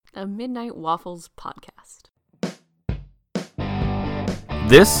a Midnight Waffles podcast.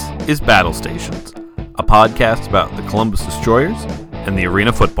 This is Battle Stations, a podcast about the Columbus Destroyers and the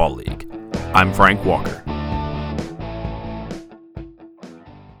Arena Football League. I'm Frank Walker.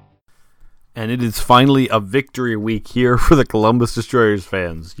 And it is finally a victory week here for the Columbus Destroyers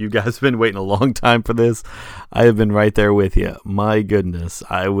fans. You guys have been waiting a long time for this. I have been right there with you. My goodness,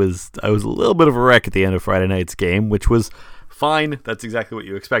 I was a little bit of a wreck at the end of Friday night's game, which was fine. That's exactly what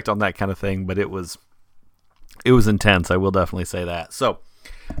you expect on that kind of thing, but it was intense. I will definitely say that. So,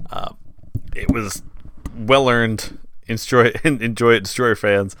 it was well earned. Enjoy it, Destroyer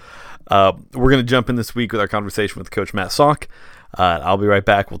fans. We're going to jump in this week with our conversation with Coach Matt Salk. I'll be right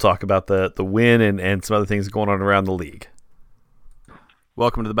back. We'll talk about the win and some other things going on around the league.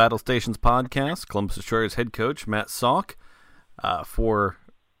 Welcome to the Battle Stations podcast. Columbus Destroyers head coach Matt Salk.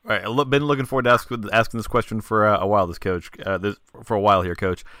 I've been looking forward to asking this question for a while. For a while here,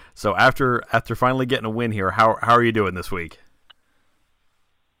 Coach. So after finally getting a win here, how are you doing this week?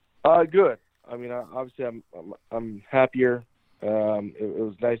 Good. I mean, obviously, I'm happier. It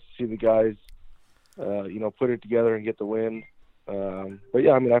was nice to see the guys, put it together and get the win. But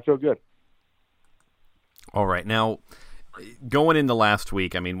yeah, I mean, I feel good. All right. Now, going into last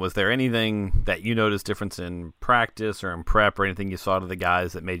week, I mean, was there anything that you noticed difference in practice or in prep or anything you saw to the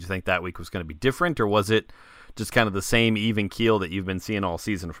guys that made you think that week was going to be different, or was it just kind of the same even keel that you've been seeing all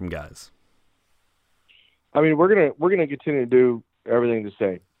season from guys? I mean, we're gonna continue to do everything the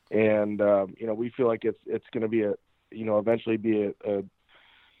same, and we feel like it's going to be eventually be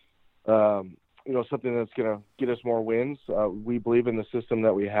something that's going to get us more wins. We believe in the system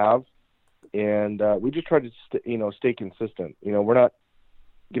that we have, and we just try to stay consistent. We're not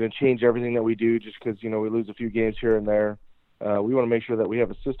going to change everything that we do just because we lose a few games here and there. We want to make sure that we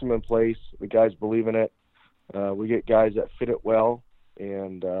have a system in place. The guys believe in it. We get guys that fit it well,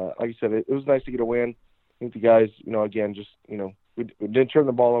 and like I said, it was nice to get a win. I think the guys, we didn't turn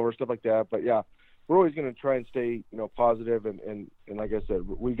the ball over, stuff like that. But yeah, we're always going to try and stay positive, and like I said,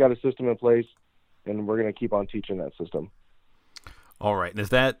 we've got a system in place, and we're going to keep on teaching that system. All right.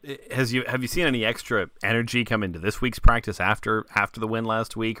 And have you seen any extra energy come into this week's practice after the win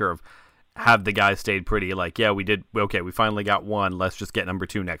last week, or have the guys stayed pretty like, yeah, we we finally got one, let's just get number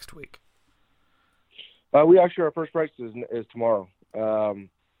 2 next week? We actually, our first practice is tomorrow.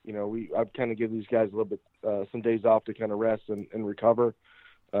 I've kind of give these guys a little bit some days off to kind of rest and recover.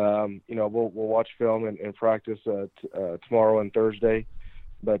 We'll watch film and practice tomorrow and Thursday.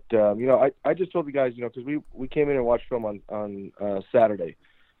 But, I just told the guys, because we came in and watched film on Saturday.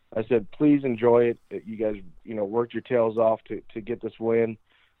 I said, please enjoy it. You guys, worked your tails off to get this win.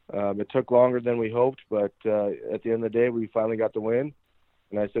 It took longer than we hoped, but at the end of the day, we finally got the win.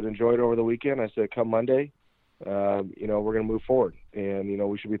 And I said, enjoy it over the weekend. I said, come Monday, we're going to move forward. And,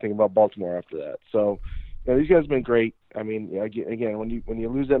 we should be thinking about Baltimore after that. So, these guys have been great. I mean, again, when you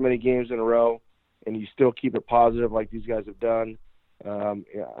lose that many games in a row and you still keep it positive like these guys have done, to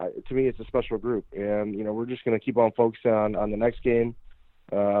me, it's a special group, and we're just going to keep on focusing on the next game,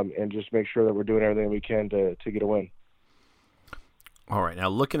 and just make sure that we're doing everything we can to get a win. All right, now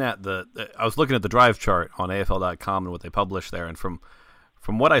looking at I was looking at the drive chart on AFL.com and what they published there, and from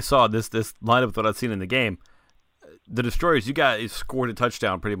what I saw, this lineup with what I've seen in the game, the Destroyers, you guys scored a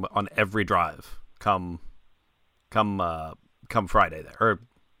touchdown pretty much on every drive. Come Friday there, or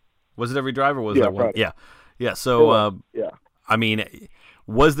was it every drive, or was there one? Friday. Yeah. So yeah. I mean,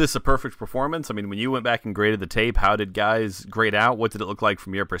 was this a perfect performance? I mean, when you went back and graded the tape, how did guys grade out? What did it look like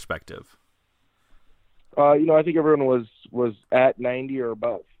from your perspective? I think everyone was at 90 or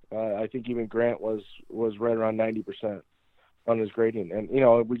above. I think even Grant was right around 90% on his grading, and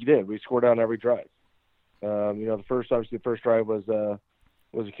we did. We scored on every drive. The first drive was a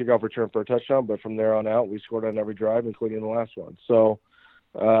kickoff return for a touchdown, but from there on out, we scored on every drive, including the last one. So,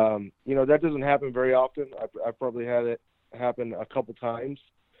 that doesn't happen very often. I probably had it happen a couple times.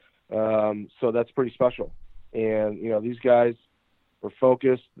 So that's pretty special. And, these guys were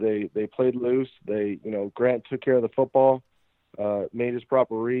focused. They played loose. Grant took care of the football, made his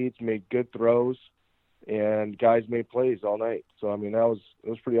proper reads, made good throws, and guys made plays all night. So, I mean, it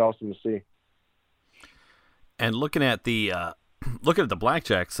was pretty awesome to see. And looking at the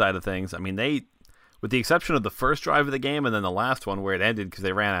Blackjack side of things, I mean, they, with the exception of the first drive of the game and then the last one where it ended because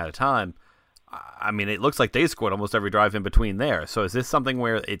they ran out of time, I mean, it looks like they scored almost every drive in between there. So is this something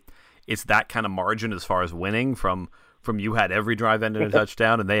where it's that kind of margin as far as winning from you had every drive end in a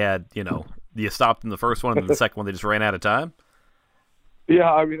touchdown and they had, you stopped in the first one and the second one they just ran out of time?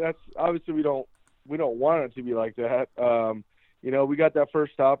 Yeah, I mean, that's obviously we don't want it to be like that. We got that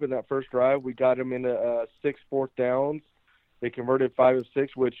first stop in that first drive. We got them into 6 fourth downs. They converted 5 of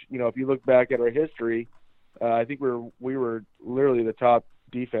 6, which, if you look back at our history, I think we were literally the top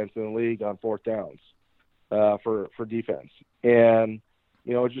defense in the league on fourth downs for defense. And,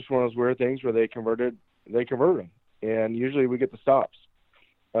 it's just one of those weird things where they converted them. And usually we get the stops.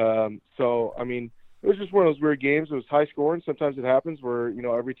 So, I mean, it was just one of those weird games. It was high scoring. Sometimes it happens where,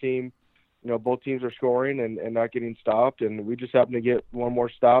 every team, both teams are scoring and not getting stopped. And we just happened to get one more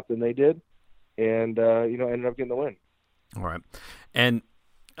stop than they did. And, ended up getting the win. All right. And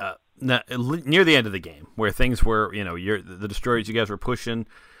now, near the end of the game, where things were, the Destroyers, you guys were pushing,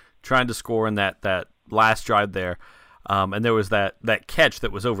 trying to score in that last drive there, and there was that catch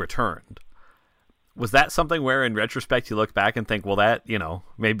that was overturned. Was that something where, in retrospect, you look back and think, well, that,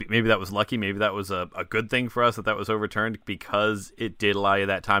 maybe that was lucky, maybe that was a good thing for us that was overturned because it did allow you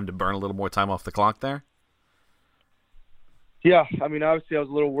that time to burn a little more time off the clock there? Yeah, I mean, obviously I was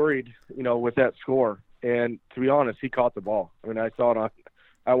a little worried, with that score. And to be honest, he caught the ball. I mean, I saw it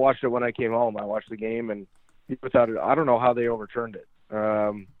I watched it when I came home. I watched the game, and without it, I don't know how they overturned it.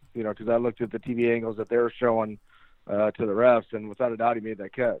 Because I looked at the TV angles that they were showing to the refs, and without a doubt, he made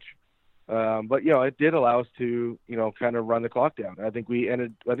that catch. But it did allow us to, kind of run the clock down. I think we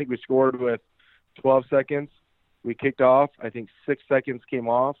scored with 12 seconds. We kicked off. I think 6 seconds came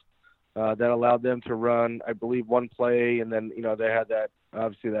off. That allowed them to run, I believe, one play, and then they had that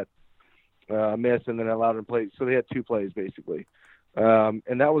miss, and then allowed them to play. So they had 2 plays basically,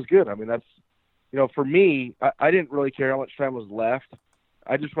 and that was good. I mean, that's for me, I didn't really care how much time was left.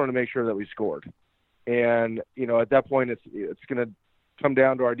 I just wanted to make sure that we scored, and at that point, it's going to come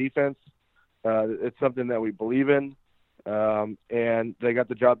down to our defense. It's something that we believe in, and they got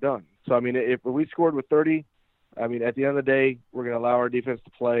the job done. So I mean, if we scored with 30, I mean, at the end of the day, we're going to allow our defense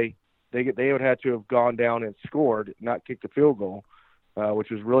to play. They would have to have gone down and scored, not kicked the field goal, which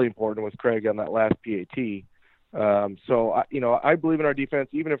was really important with Craig on that last PAT. So I believe in our defense.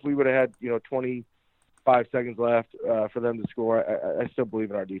 Even if we would have had 25 seconds left for them to score, I still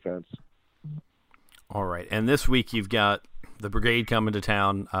believe in our defense. All right, and this week you've got the Brigade coming to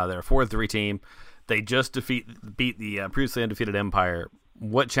town. They're a 4-3 team. They just beat the previously undefeated Empire.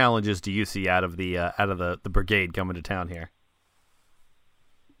 What challenges do you see out of the Brigade coming to town here?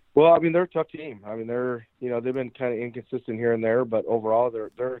 Well, I mean, they're a tough team. I mean, they've been kind of inconsistent here and there, but overall,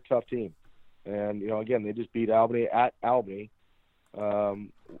 they're a tough team. And again, they just beat Albany at Albany.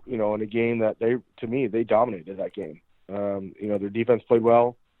 In a game that they dominated that game. Their defense played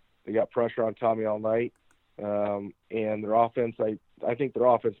well. They got pressure on Tommy all night, and their offense. I think their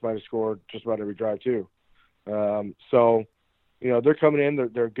offense might have scored just about every drive too. So, they're coming in.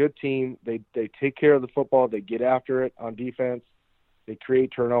 They're a good team. They take care of the football. They get after it on defense. They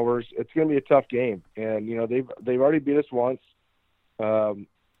create turnovers. It's going to be a tough game, and they've already beat us once. And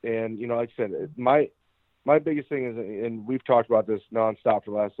like I said, my biggest thing is, and we've talked about this nonstop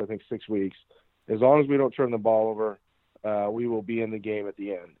for the last 6 weeks. As long as we don't turn the ball over, we will be in the game at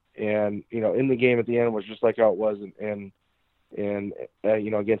the end. And in the game at the end was just like how it was against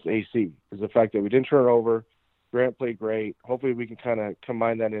AC. Is the fact that we didn't turn it over. Grant played great. Hopefully, we can kind of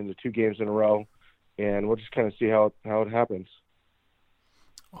combine that into 2 games in a row, and we'll just kind of see how it happens.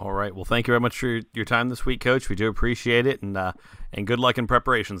 All right. Well, thank you very much for your time this week, Coach. We do appreciate it, and good luck in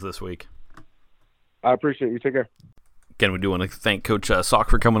preparations this week. I appreciate it. You take care. Again, we do want to thank Coach Salk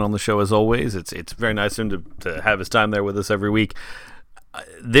for coming on the show as always. It's very nice of him to have his time there with us every week.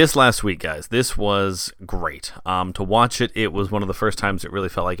 This last week, guys, this was great. To watch it, it was one of the first times it really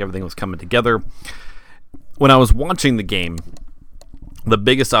felt like everything was coming together. When I was watching the game, the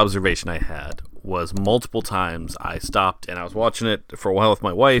biggest observation I had was multiple times I stopped and I was watching it for a while with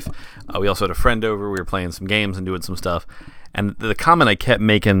my wife. We also had a friend over. We were playing some games and doing some stuff. And the comment I kept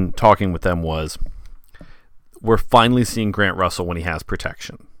making, talking with them, was, we're finally seeing Grant Russell when he has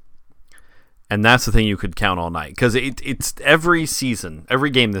protection. And that's the thing you could count all night. Because it's every season, every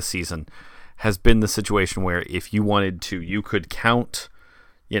game this season has been the situation where if you wanted to, you could count,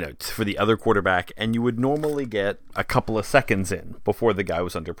 for the other quarterback, and you would normally get a couple of seconds in before the guy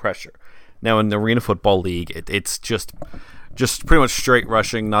was under pressure. Now in the Arena Football League, it's just pretty much straight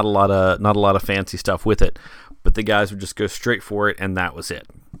rushing, not a lot of fancy stuff with it, but the guys would just go straight for it, and that was it.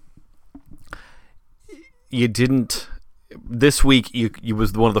 This week, it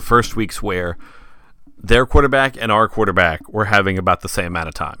was one of the first weeks where their quarterback and our quarterback were having about the same amount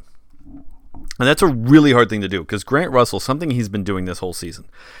of time. And that's a really hard thing to do, because Grant Russell, something he's been doing this whole season,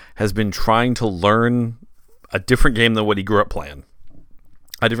 has been trying to learn a different game than what he grew up playing.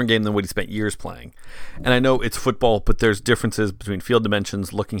 A different game than what he spent years playing. And I know it's football, but there's differences between field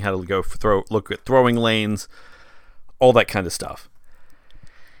dimensions, looking how to look at throwing lanes, all that kind of stuff.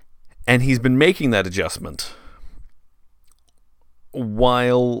 And he's been making that adjustment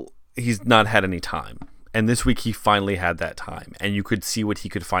while he's not had any time. And this week he finally had that time, and you could see what he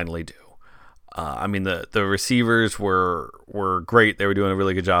could finally do. I mean, the receivers were great. They were doing a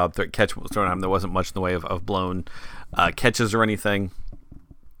really good job. Catch was thrown at him. There wasn't much in the way of blown catches or anything.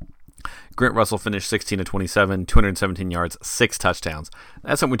 Grant Russell finished 16 of 27, 217 yards, 6 touchdowns.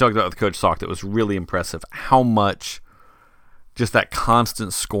 That's something we talked about with Coach Salk that was really impressive. How much just that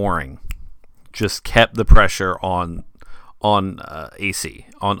constant scoring just kept the pressure on AC,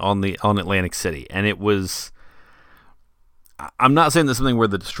 on Atlantic City. And it was, I'm not saying that's something where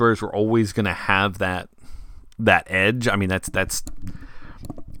the Destroyers were always going to have that edge. I mean, that's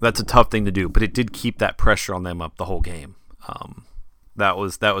a tough thing to do, but it did keep that pressure on them up the whole game. That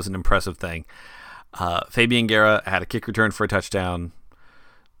was an impressive thing. Fabian Guerra had a kick return for a touchdown,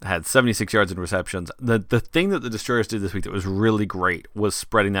 had 76 yards in receptions. The thing that the Destroyers did this week that was really great was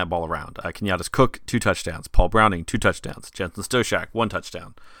spreading that ball around. Kenyatta's Cook, 2 touchdowns. Paul Browning, 2 touchdowns. Jensen Stoshak, 1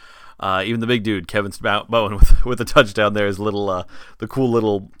 touchdown. Even the big dude, Kevin Bowen, with a touchdown there. His little, the cool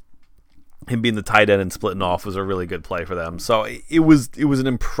little, him being the tight end and splitting off was a really good play for them. So it was an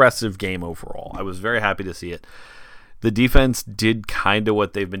impressive game overall. I was very happy to see it. The defense did kind of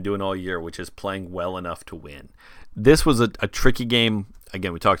what they've been doing all year, which is playing well enough to win. This was a tricky game.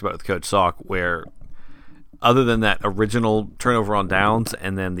 Again, we talked about it with Coach Salk, where other than that original turnover on downs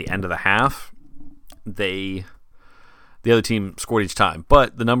and then the end of the half, the other team scored each time.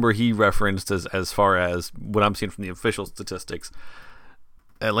 But the number he referenced as far as what I'm seeing from the official statistics,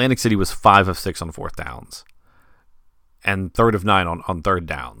 Atlantic City was 5 of 6 on 4th downs and 3rd of 9 on 3rd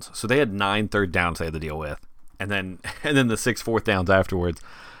downs. So they had 9 third downs they had to deal with. And then the 6 4th downs afterwards.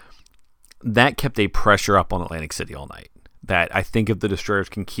 That kept a pressure up on Atlantic City all night that I think if the Destroyers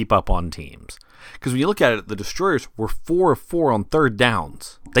can keep up on teams. Because when you look at it, the Destroyers were 4 of 4 on 3rd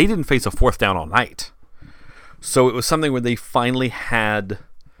downs. They didn't face a 4th down all night. So it was something where they finally had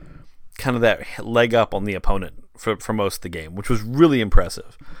kind of that leg up on the opponent for most of the game, which was really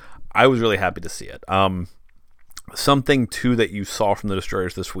impressive. I was really happy to see it. Something, too, that you saw from the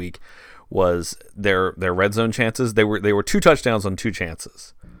Destroyers this week was their red zone chances. They were 2 touchdowns on 2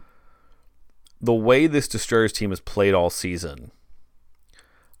 chances. The way this Destroyers team has played all season,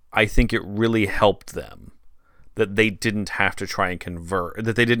 I think it really helped them that they didn't have to try and convert,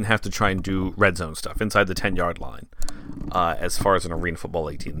 that they didn't have to try and do red zone stuff inside the 10-yard line as far as an Arena Football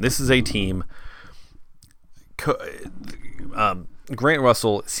League team. This is a team, Grant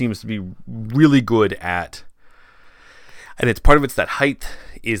Russell seems to be really good at, and it's part of it's that height,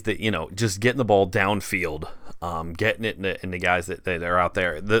 is that, just getting the ball downfield, getting it into guys that are out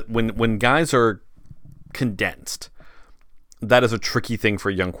there. When guys are condensed, that is a tricky thing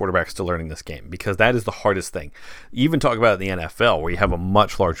for young quarterbacks to learn in this game, because that is the hardest thing. You even talk about it in the NFL, where you have a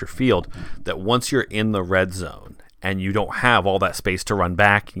much larger field, that once you're in the red zone and you don't have all that space to run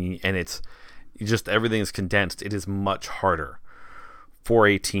back, and it's just everything is condensed, it is much harder for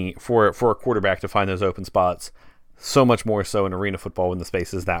a team, for a quarterback to find those open spots. So much more so in arena football when the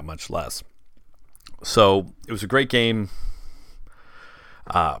space is that much less. So it was a great game.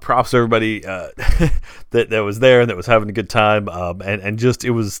 Props to everybody that was there and that was having a good time. And just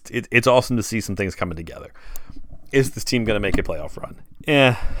it's awesome to see some things coming together. Is this team going to make a playoff run?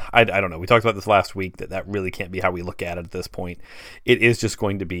 I don't know. We talked about this last week that really can't be how we look at it at this point. It is just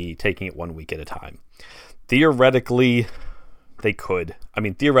going to be taking it 1 week at a time. Theoretically, they could. I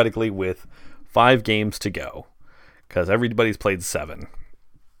mean, theoretically, with 5 games to go, because everybody's played 7.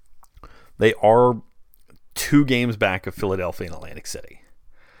 They are 2 games back of Philadelphia and Atlantic City.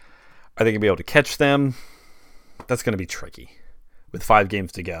 Are they going to be able to catch them? That's going to be tricky with 5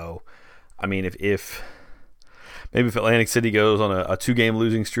 games to go. I mean, if Atlantic City goes on a 2-game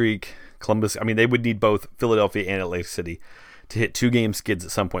losing streak, Columbus, I mean, they would need both Philadelphia and Atlantic City to hit 2-game skids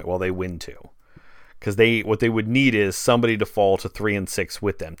at some point while they win 2. Because what they would need is somebody to fall to 3-6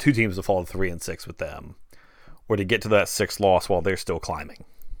 with them. 2 teams to fall to 3-6 with them, or to get to that 6th loss while they're still climbing.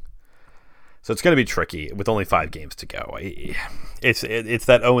 So it's going to be tricky with only 5 games to go. It's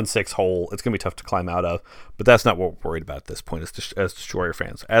that 0-6 hole. It's going to be tough to climb out of, but that's not what we're worried about at this point as Destroyer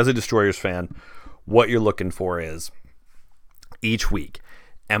fans. As a Destroyers fan, what you're looking for is each week,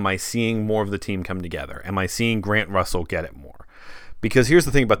 am I seeing more of the team come together? Am I seeing Grant Russell get it more? Because here's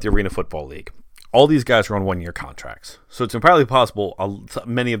the thing about the Arena Football League. All these guys are on 1-year contracts. So it's entirely possible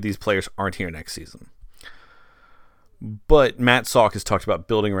many of these players aren't here next season. But Matt Salk has talked about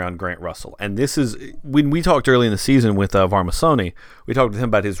building around Grant Russell. And this is, when we talked early in the season with Varmasoni, we talked with him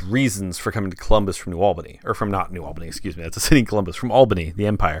about his reasons for coming to Columbus from New Albany. Or from not New Albany, excuse me. That's a city in Columbus. From Albany, the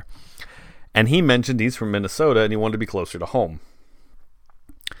Empire. And he mentioned he's from Minnesota and he wanted to be closer to home.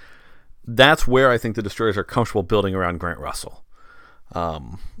 That's where I think the Destroyers are comfortable building around Grant Russell.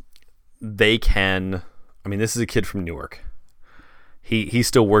 They can. I mean, this is a kid from Newark. He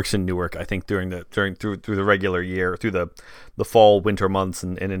still works in Newark, I think, through the regular year, through the fall, winter months,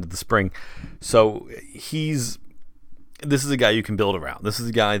 and into the spring. So this is a guy you can build around. This is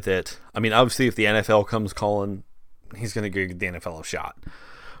a guy that, I mean, obviously, if the NFL comes calling, he's going to give the NFL a shot.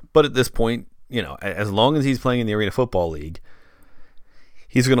 But at this point, as long as he's playing in the Arena Football League,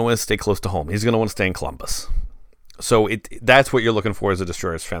 he's going to want to stay close to home. He's going to want to stay in Columbus. So that's what you're looking for as a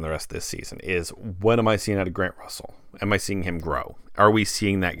Destroyers fan the rest of this season is, what am I seeing out of Grant Russell? Am I seeing him grow? Are we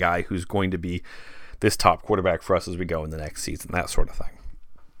seeing that guy who's going to be this top quarterback for us as we go in the next season? That sort of thing.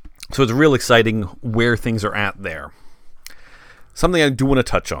 So it's real exciting where things are at there. Something I do want to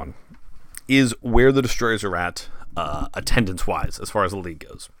touch on is where the Destroyers are at attendance-wise as far as the league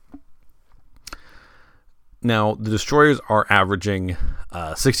goes. Now, the Destroyers are averaging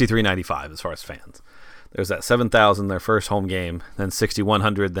 6,395 as far as fans. There's that 7,000 their first home game, then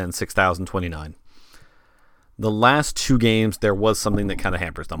 6,100, then 6,029. The last two games, there was something that kind of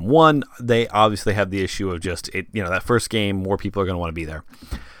hampers them. One, they obviously have the issue of just, that first game, more people are going to want to be there.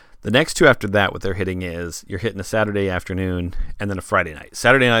 The next two after that, what they're hitting is, you're hitting a Saturday afternoon and then a Friday night.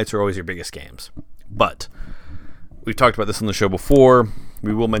 Saturday nights are always your biggest games. But we've talked about this on the show before.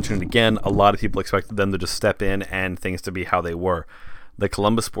 We will mention it again. A lot of people expected them to just step in and things to be how they were. The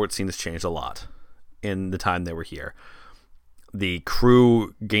Columbus sports scene has changed a lot in the time they were here. The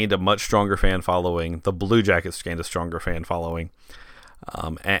Crew gained a much stronger fan following. The Blue Jackets gained a stronger fan following.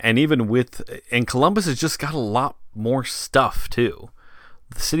 And even Columbus has just got a lot more stuff too.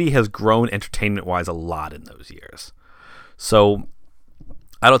 The city has grown entertainment-wise a lot in those years. So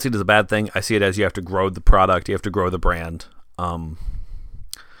I don't see it as a bad thing. I see it as you have to grow the product. You have to grow the brand.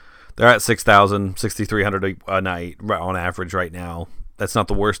 They're at 6,000, 6,300 a night on average right now. That's not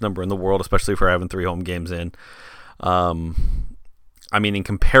the worst number in the world, especially for having 3 home games in. I mean, in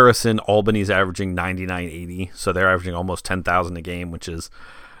comparison, Albany's averaging 9,980, so they're averaging almost 10,000 a game, which is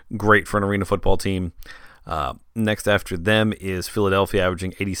great for an arena football team. Next after them is Philadelphia,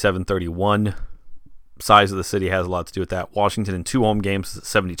 averaging 8,731. Size of the city has a lot to do with that. Washington in 2 home games is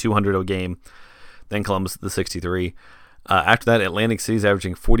 7,200 a game. Then Columbus at the 63. After that, Atlantic City's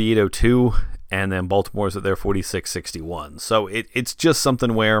averaging 4,802, and then Baltimore's at their 4,661. So it's just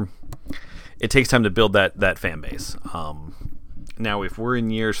something where it takes time to build that fan base. Now, if we're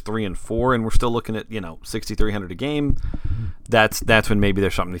in years 3 and 4 and we're still looking at 6,300 a game, that's when maybe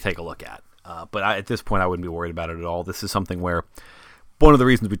there's something to take a look at. But at this point, I wouldn't be worried about it at all. This is something where one of the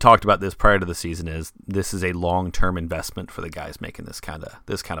reasons we talked about this prior to the season is this is a long-term investment for the guys making this kind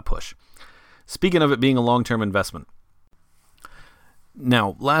of push. Speaking of it being a long-term investment,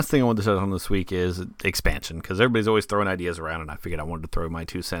 now, last thing I wanted to touch on this week is expansion, because everybody's always throwing ideas around, and I figured I wanted to throw my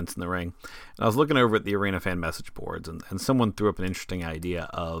 2 cents in the ring. And I was looking over at the Arena fan message boards, and someone threw up an interesting idea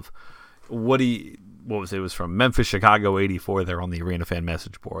of it was from Memphis, Chicago 84 there on the Arena fan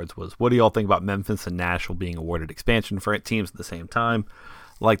message boards, was what do y'all think about Memphis and Nashville being awarded expansion for teams at the same time,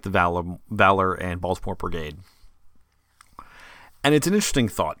 like the Valor and Baltimore Brigade? And it's an interesting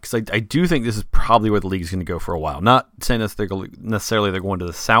thought, because I do think this is probably where the league is going to go for a while. Not saying necessarily they're going to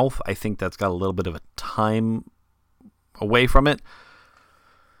the South. I think that's got a little bit of a time away from it.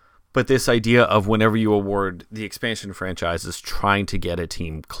 But this idea of whenever you award the expansion franchises, trying to get a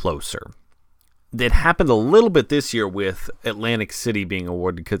team closer. It happened a little bit this year with Atlantic City being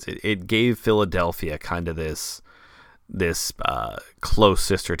awarded, because it gave Philadelphia kind of this close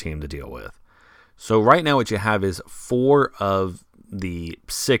sister team to deal with. So right now what you have is 4 of the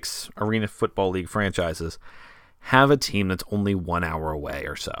 6 Arena Football League franchises have a team that's only 1 hour away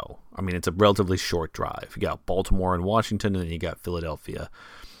or so. I mean, it's a relatively short drive. You got Baltimore and Washington, and then you got Philadelphia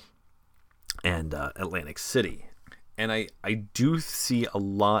and Atlantic City. And I do see a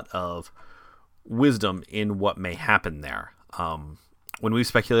lot of wisdom in what may happen there. When we've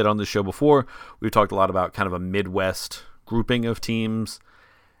speculated on this show before, we've talked a lot about kind of a Midwest grouping of teams,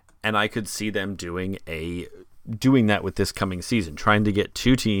 and I could see them doing that with this coming season, trying to get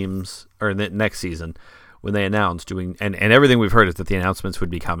 2 teams, or the next season, when they announce and everything we've heard is that the announcements would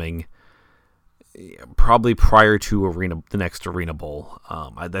be coming probably prior to the next Arena Bowl.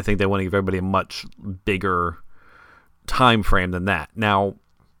 I think they want to give everybody a much bigger time frame than that. Now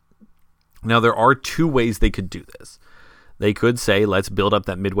there are 2 ways they could do this. They could say, let's build up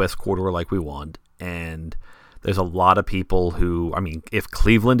that Midwest corridor like we want, and there's a lot of people who, I mean, if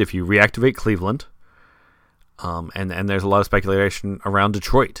you reactivate Cleveland, and there's a lot of speculation around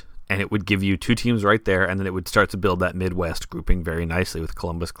Detroit, and it would give you 2 teams right there, and then it would start to build that Midwest grouping very nicely with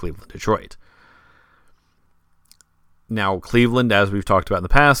Columbus, Cleveland, Detroit. Now, Cleveland, as we've talked about in the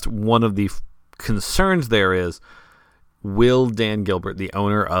past, one of the concerns there is will Dan Gilbert, the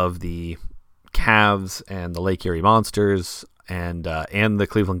owner of the Cavs and the Lake Erie Monsters and the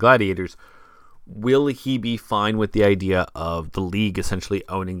Cleveland Gladiators, will he be fine with the idea of the league essentially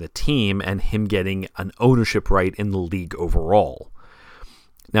owning the team and him getting an ownership right in the league overall?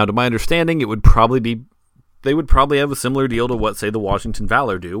 Now, to my understanding, they would probably have a similar deal to what, say, the Washington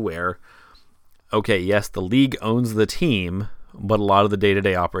Valor do, where, okay, yes, the league owns the team, but a lot of the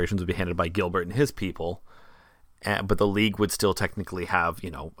day-to-day operations would be handled by Gilbert and his people, but the league would still technically have,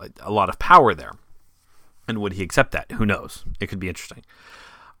 a lot of power there. And would he accept that? Who knows? It could be interesting.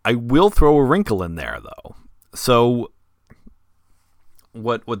 I will throw a wrinkle in there, though. So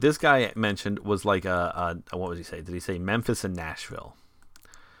what this guy mentioned was like what was he say? Did he say Memphis and Nashville?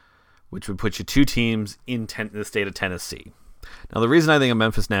 Which would put you two teams in the state of Tennessee. Now, the reason I think of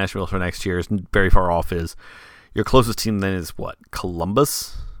Memphis, Nashville for next year is very far off is your closest team then is what?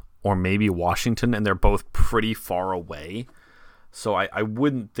 Columbus or maybe Washington, and they're both pretty far away. So I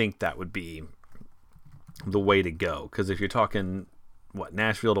wouldn't think that would be the way to go. Because if you're talking,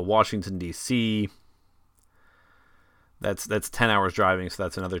 Nashville to Washington, D.C., that's 10 hours driving, so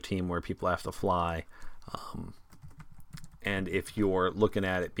that's another team where people have to fly. And if you're looking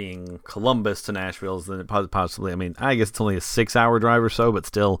at it being Columbus to Nashville, then it possibly, I guess it's only a 6-hour drive or so, but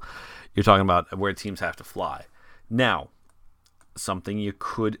still, you're talking about where teams have to fly. Now, something you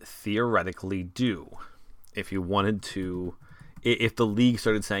could theoretically do if you wanted to, if the league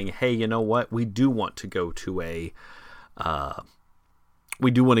started saying, hey, you know what, we do want to go to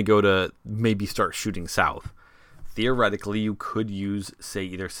maybe start shooting south. Theoretically, you could use, say,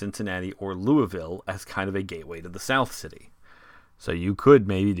 either Cincinnati or Louisville as kind of a gateway to the South City. So you could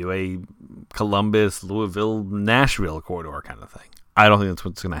maybe do a Columbus, Louisville, Nashville corridor kind of thing. I don't think that's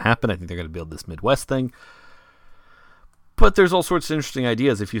what's going to happen. I think they're going to build this Midwest thing. But there's all sorts of interesting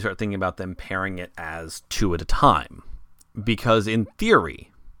ideas if you start thinking about them pairing it as two at a time. Because in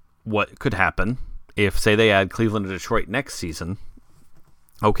theory, what could happen if, say, they add Cleveland and Detroit next season,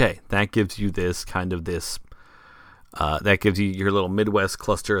 okay, that gives you this kind of this... that gives you your little Midwest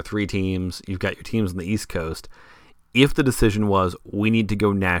cluster of 3 teams. You've got your teams on the East Coast. If the decision was, we need to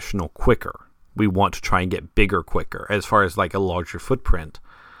go national quicker, we want to try and get bigger quicker, as far as like a larger footprint,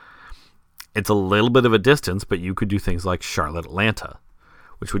 it's a little bit of a distance, but you could do things like Charlotte, Atlanta,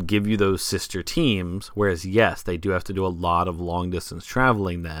 which would give you those sister teams, whereas, yes, they do have to do a lot of long-distance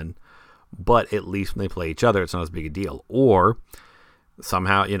traveling then, but at least when they play each other, it's not as big a deal. Or...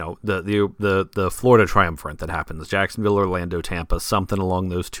 somehow, the Florida triumvirate that happens, Jacksonville, Orlando, Tampa, something along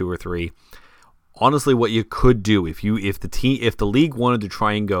those 2 or 3. Honestly, what you could do if the league wanted to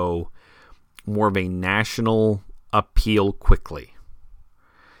try and go more of a national appeal quickly,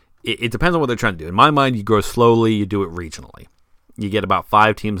 it depends on what they're trying to do. In my mind, you grow slowly, you do it regionally. You get about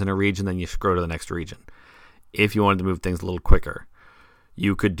 5 teams in a region, then you grow to the next region. If you wanted to move things a little quicker,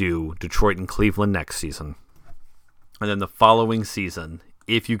 you could do Detroit and Cleveland next season. And then the following season,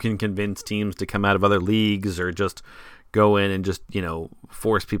 if you can convince teams to come out of other leagues or just go in and just,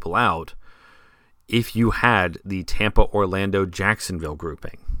 force people out, if you had the Tampa, Orlando, Jacksonville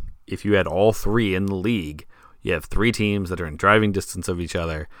grouping, if you had all 3 in the league, you have 3 teams that are in driving distance of each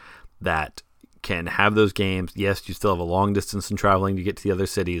other that can have those games. Yes, you still have a long distance in traveling to get to the other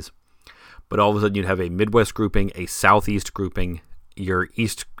cities, but all of a sudden you'd have a Midwest grouping, a Southeast grouping, your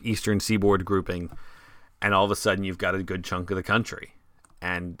Eastern Seaboard grouping, and all of a sudden you've got a good chunk of the country.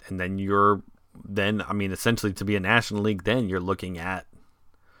 And then essentially to be a national league, then you're looking at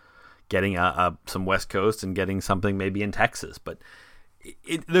getting some West Coast and getting something maybe in Texas. But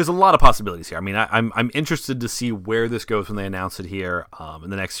there's a lot of possibilities here. I'm interested to see where this goes when they announce it here in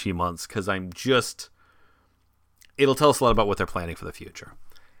the next few months, because it'll tell us a lot about what they're planning for the future.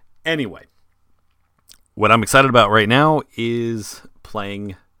 Anyway, what I'm excited about right now is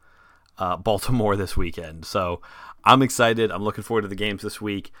playing Baltimore this weekend. So I'm excited. I'm looking forward to the games this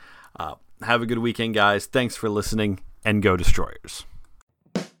week. Have a good weekend, guys. Thanks for listening, and go Destroyers.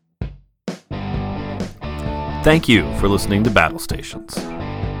 Thank you for listening to Battle Stations.